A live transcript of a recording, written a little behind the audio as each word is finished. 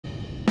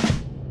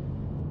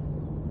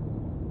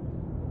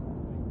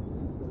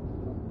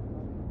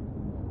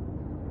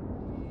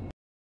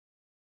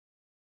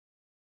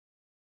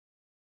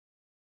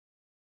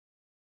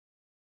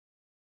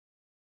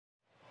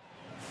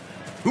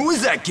Who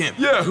is that gimp?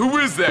 Yeah, who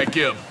is that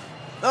gimp?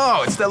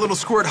 Oh, it's that little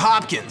squirt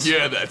Hopkins.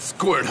 Yeah, that's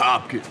Squirt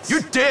Hopkins. You're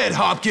dead,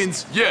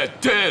 Hopkins. Yeah,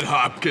 dead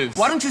Hopkins.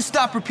 Why don't you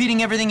stop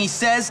repeating everything he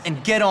says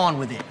and get on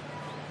with it?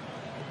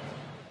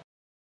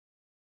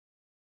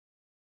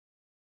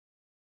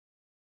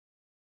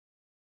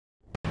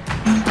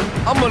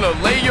 I'm gonna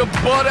lay your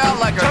butt out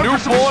like a newborn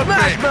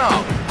Smash baby.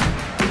 Mouth.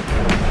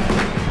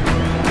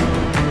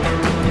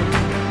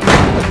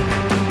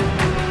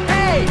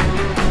 Hey!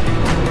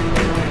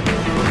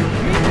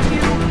 Me and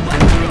you,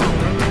 let's go!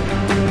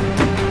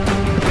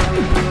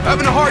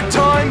 Having a hard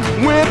time,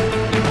 wimp?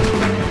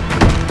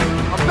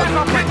 I'm back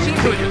off my team.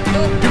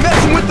 You're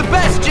messing with the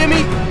best,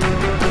 Jimmy.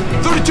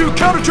 32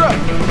 counter trap.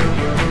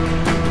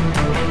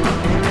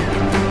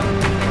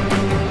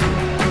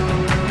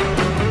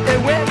 Hey,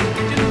 Wimp,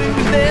 did you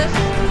lose this?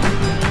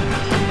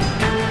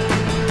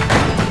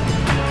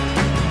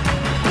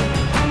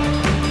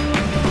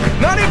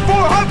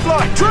 High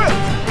fly, trip!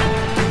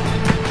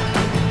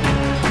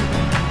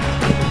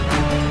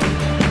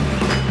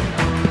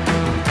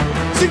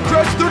 Seat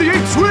crash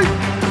 38, sweep!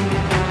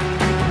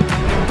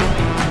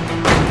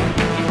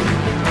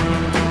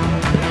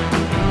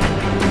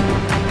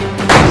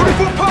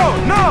 Power,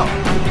 now!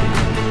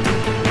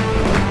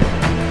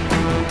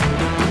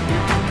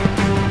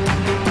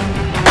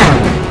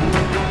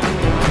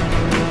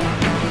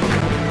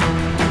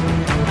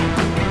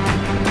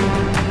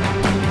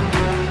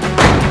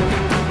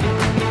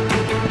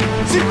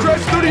 Seat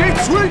crash 38,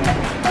 swing!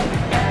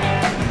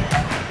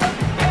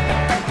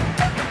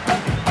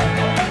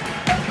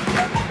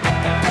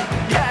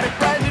 Got a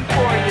present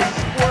for you,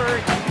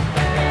 Squirt.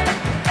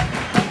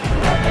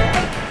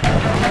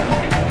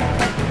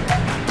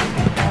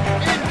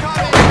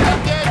 Incoming,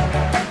 Captain!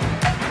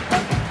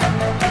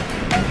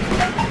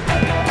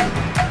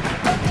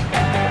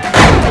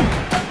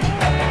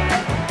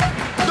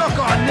 Suck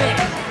on this.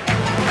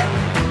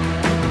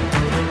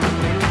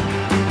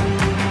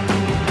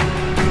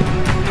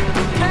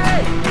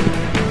 Hey!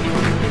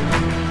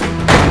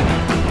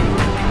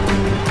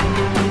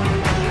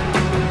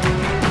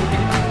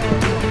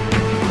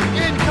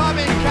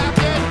 Incoming,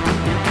 Captain!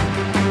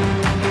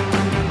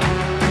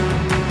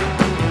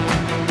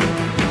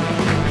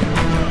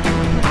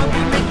 I'm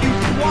gonna make you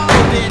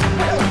swallow this.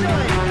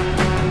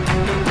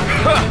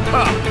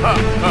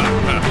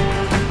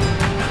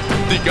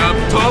 Think I'm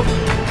tough?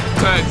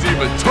 Time's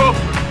even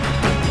tougher.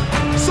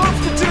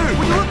 Substitute!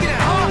 What are you looking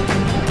at, huh?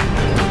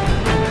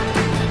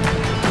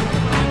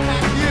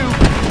 Attack you!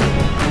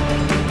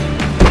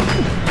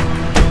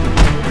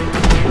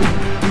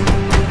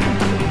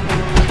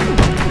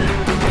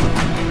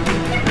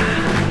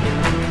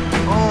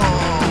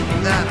 Oh,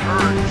 that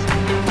hurts.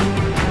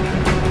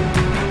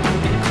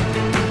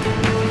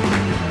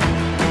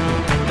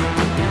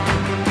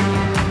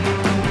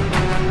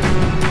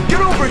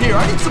 Get over here, I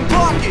need some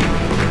blocking!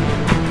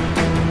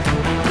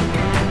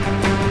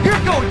 Here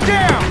goes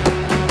down!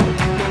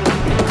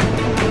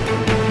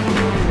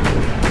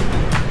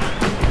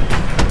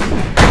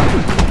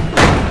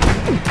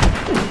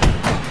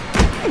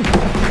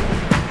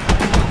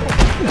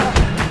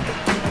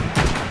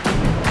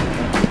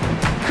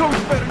 Coach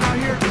better not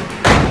hear.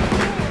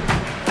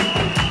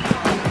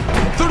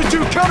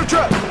 32 counter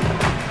trap!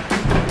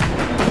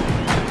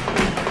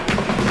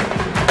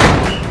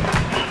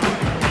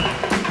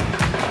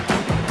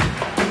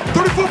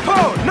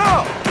 Power,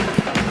 now!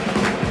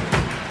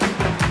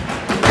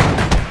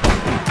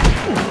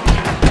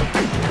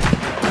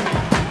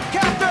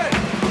 Captain!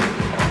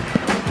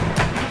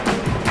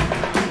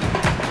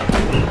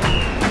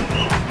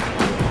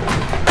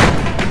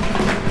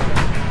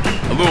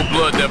 A little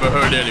blood never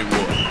hurt anyone.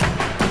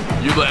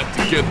 You'll have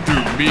to get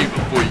through me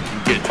before you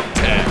can get to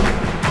town.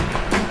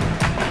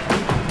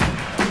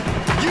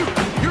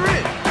 You're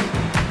in!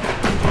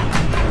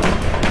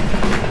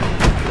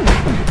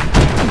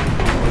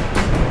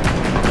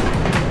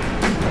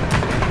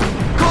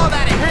 Call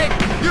that a hit.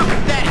 You're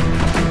pathetic.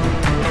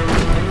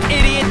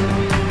 Idiot.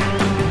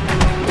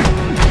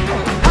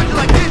 How'd you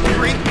like this,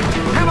 freak?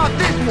 How about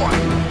this one?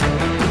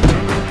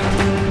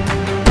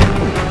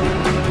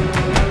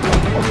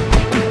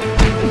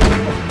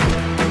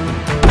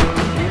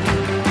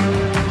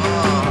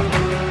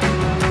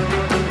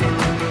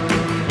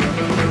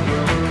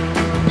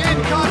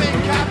 Incoming,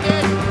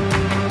 Captain!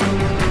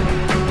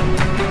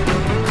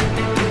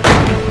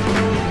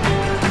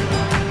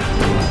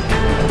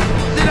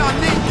 Sit on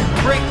this, you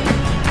freak!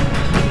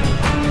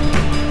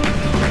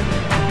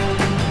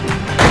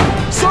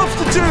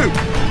 Substitute!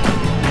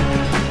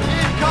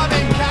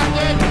 Incoming,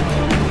 Captain!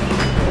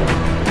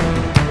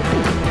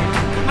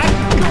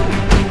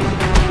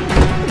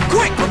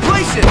 Quick,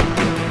 replace it!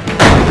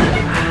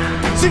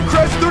 Seat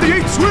crash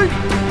 38, sweep!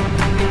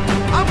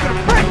 I'm gonna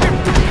break your...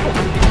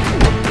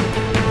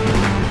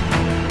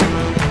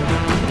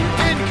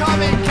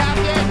 Incoming,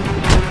 Captain!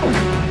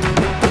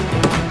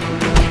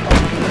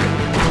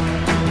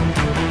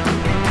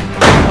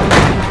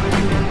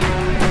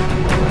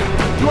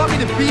 You want me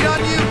to beat on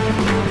you?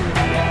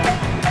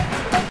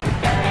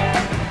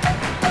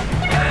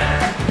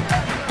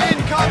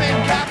 Incoming,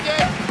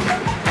 Captain!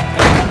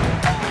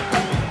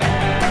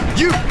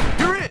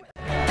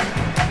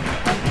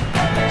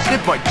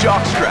 with my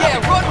jock strap.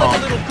 Yeah, run like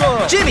a little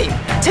girl. Jimmy,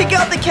 take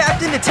out the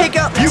captain to take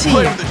out the You team.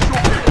 play with the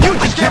short. You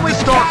just get the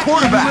star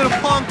quarterback. You little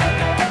punk.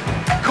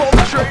 Call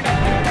the trainer.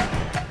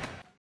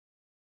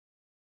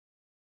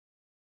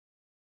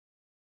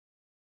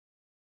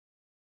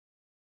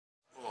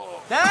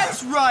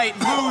 That's right,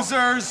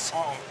 losers.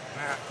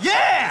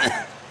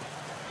 Yeah!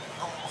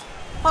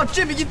 Oh,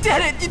 Jimmy, you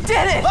did it! You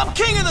did it! I'm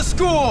king of the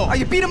school. Oh,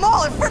 you beat them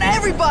all in front of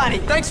everybody!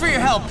 Thanks for your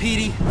help,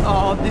 Petey.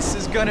 Oh, this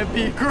is gonna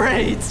be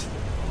great!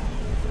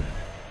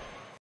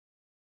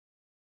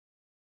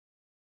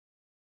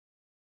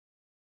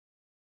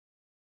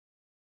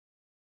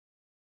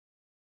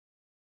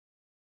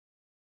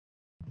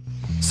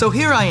 So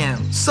here I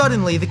am,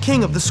 suddenly the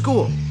king of the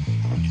school.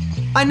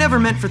 I never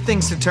meant for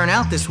things to turn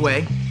out this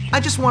way. I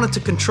just wanted to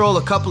control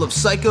a couple of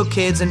psycho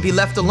kids and be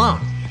left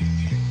alone.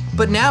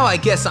 But now I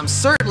guess I'm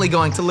certainly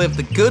going to live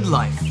the good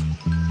life.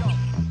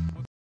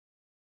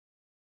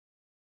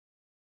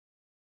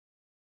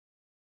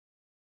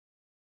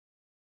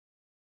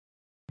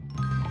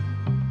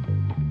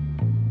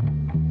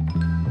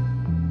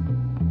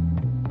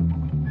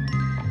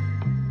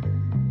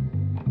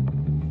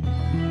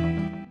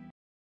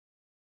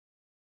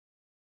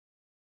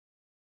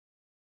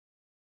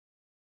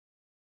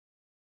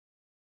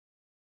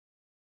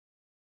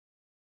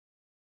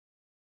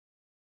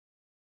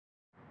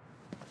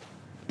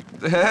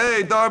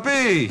 Hey,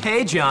 Darby.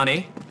 Hey,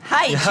 Johnny.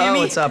 Hi,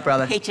 Jimmy. What's up,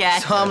 brother? Hey,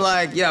 Chad. So I'm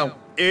like, yo,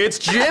 it's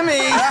Jimmy.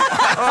 Hey,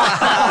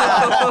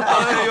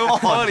 you're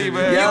funny,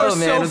 man. Yo, You're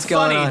man, so what's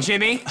going funny, on?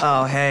 Jimmy.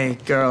 Oh, hey,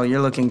 girl,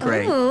 you're looking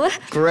great. Ooh.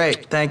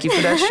 Great. Thank you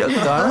for that sugar,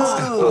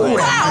 darling.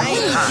 Wow,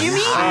 Jimmy.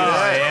 All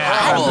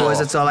right, boys,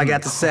 that's all I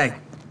got to say.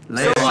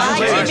 Later.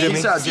 Bye, Jimmy.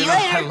 See you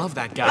later. I love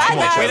that guy. Bye, Come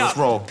on, guys. straight Let's up.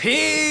 roll.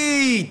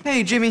 Pete!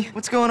 Hey, Jimmy,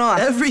 what's going on?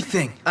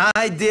 Everything.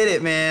 I did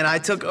it, man. I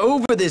took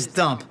over this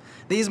dump.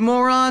 These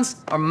morons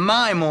are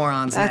my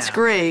morons That's now.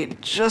 great.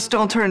 Just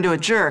don't turn into a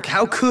jerk.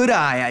 How could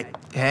I?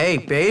 Hey,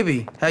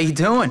 baby, how you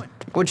doing?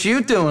 What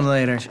you doing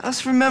later?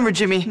 Just remember,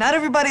 Jimmy, not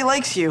everybody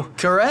likes you.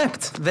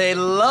 Correct. They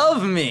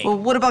love me. Well,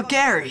 what about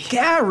Gary?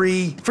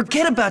 Gary,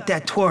 forget about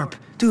that twerp.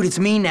 Dude, it's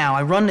me now.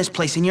 I run this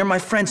place and you're my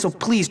friend, so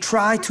please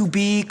try to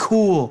be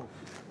cool.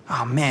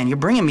 Oh man, you're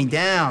bringing me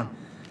down.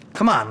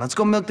 Come on, let's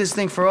go milk this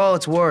thing for all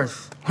it's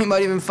worth. We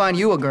might even find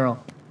you a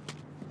girl.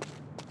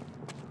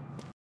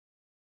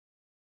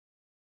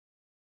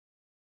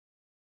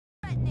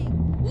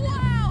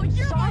 Wow,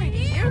 you're my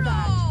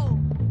hero!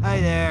 Hi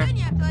there.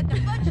 Kanya, good